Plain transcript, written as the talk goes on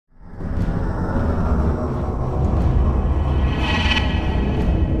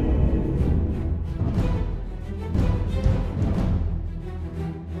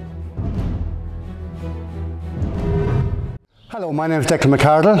Hello, my name is Declan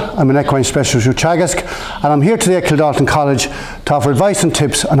McArdle. I'm an equine specialist with Teagasc, and I'm here today at Kildalton College to offer advice and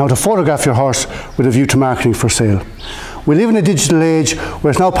tips on how to photograph your horse with a view to marketing for sale. We live in a digital age where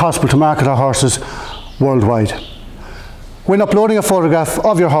it's now possible to market our horses worldwide. When uploading a photograph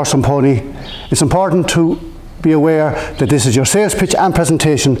of your horse and pony, it's important to be aware that this is your sales pitch and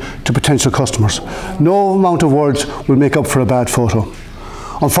presentation to potential customers. No amount of words will make up for a bad photo.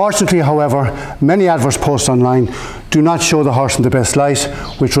 Unfortunately, however, many adverts posted online do not show the horse in the best light,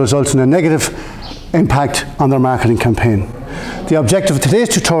 which results in a negative impact on their marketing campaign. The objective of today's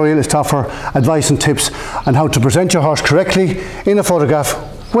tutorial is to offer advice and tips on how to present your horse correctly in a photograph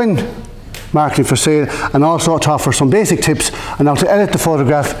when marketing for sale, and also to offer some basic tips on how to edit the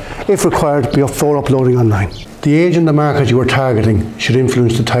photograph if required before uploading online. The age and the market you are targeting should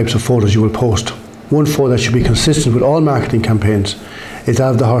influence the types of photos you will post. One photo that should be consistent with all marketing campaigns is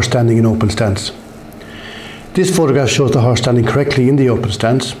that of the horse standing in open stance. This photograph shows the horse standing correctly in the open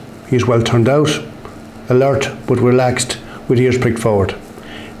stance. He is well turned out, alert but relaxed, with ears pricked forward.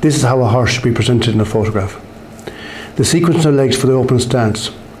 This is how a horse should be presented in a photograph. The sequence of legs for the open stance: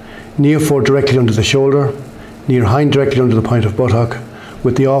 near fore directly under the shoulder, near hind directly under the point of buttock,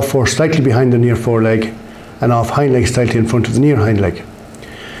 with the off fore slightly behind the near fore leg, and off hind leg slightly in front of the near hind leg.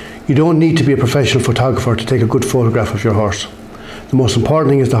 You don't need to be a professional photographer to take a good photograph of your horse. The most important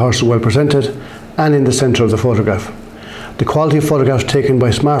thing is the horse is well presented and in the centre of the photograph. The quality of photographs taken by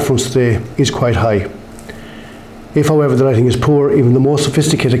smartphones today is quite high. If, however, the lighting is poor, even the most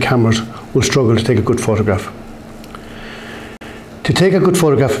sophisticated cameras will struggle to take a good photograph. To take a good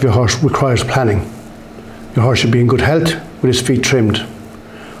photograph of your horse requires planning. Your horse should be in good health with his feet trimmed.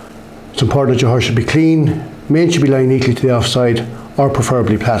 It's important that your horse should be clean, mane should be lying neatly to the offside or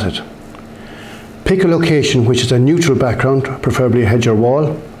preferably plaited. Pick a location which is a neutral background, preferably a hedge or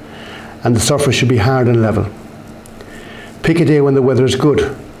wall, and the surface should be hard and level. Pick a day when the weather is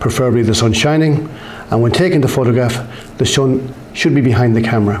good, preferably the sun shining, and when taking the photograph, the sun should be behind the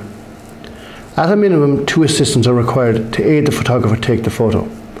camera. At a minimum, 2 assistants are required to aid the photographer take the photo.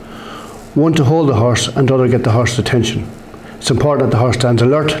 One to hold the horse and the other get the horse's attention. It's important that the horse stands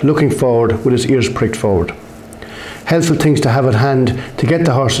alert, looking forward with his ears pricked forward. Helpful things to have at hand to get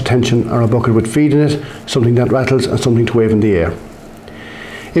the horse's attention are a bucket with feed in it, something that rattles, and something to wave in the air.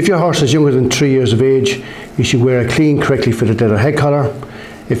 If your horse is younger than 3 years of age, you should wear a clean, correctly fitted leather head collar.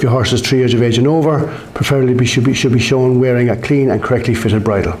 If your horse is 3 years of age and over, preferably should be shown wearing a clean and correctly fitted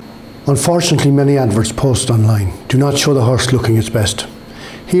bridle. Unfortunately, many adverts posted online do not show the horse looking its best.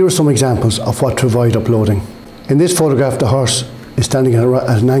 Here are some examples of what to avoid uploading. In this photograph, the horse is standing at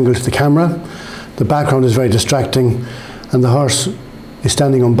an angle to the camera. The background is very distracting, and the horse is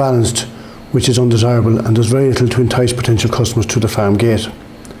standing unbalanced, which is undesirable and does very little to entice potential customers to the farm gate.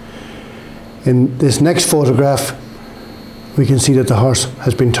 In this next photograph, we can see that the horse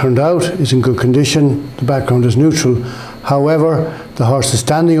has been turned out, is in good condition, the background is neutral. However, the horse is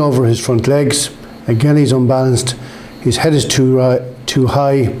standing over his front legs. Again, he's unbalanced, his head is too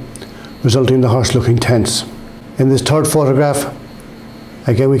high, resulting in the horse looking tense. In this third photograph,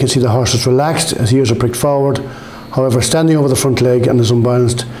 again we can see the horse is relaxed, his ears are pricked forward, however standing over the front leg and is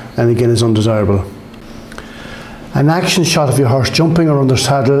unbalanced, and again is undesirable. An action shot of your horse jumping or under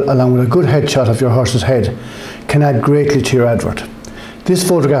saddle along with a good head shot of your horse's head can add greatly to your advert. This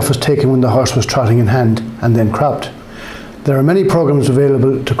photograph was taken when the horse was trotting in hand and then cropped. There are many programs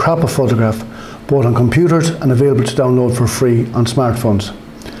available to crop a photograph, both on computers and available to download for free on smartphones.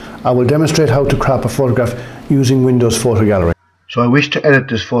 I will demonstrate how to crop a photograph using Windows Photo Gallery. So I wish to edit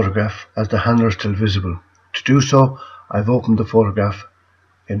this photograph as the handler is still visible. To do so, I've opened the photograph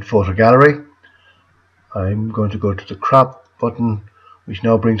in Photo Gallery. I'm going to go to the crop button, which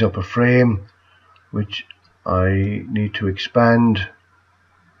now brings up a frame which I need to expand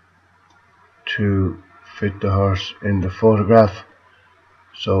to fit the horse in the photograph.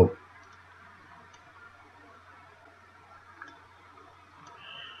 So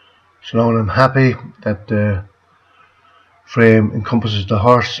now when I'm happy that the frame encompasses the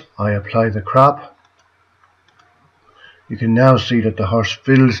horse, I apply the crop. You can now see that the horse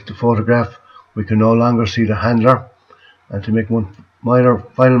fills the photograph. We can no longer see the handler, and to make one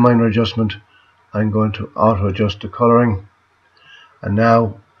final minor adjustment, I'm going to auto adjust the colouring. And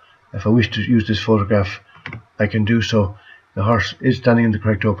now if I wish to use this photograph, I can do so. The horse is standing in the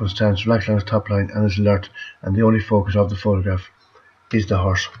correct open stance, relaxed on his top line and is alert, and the only focus of the photograph is the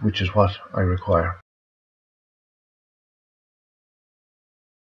horse, which is what I require.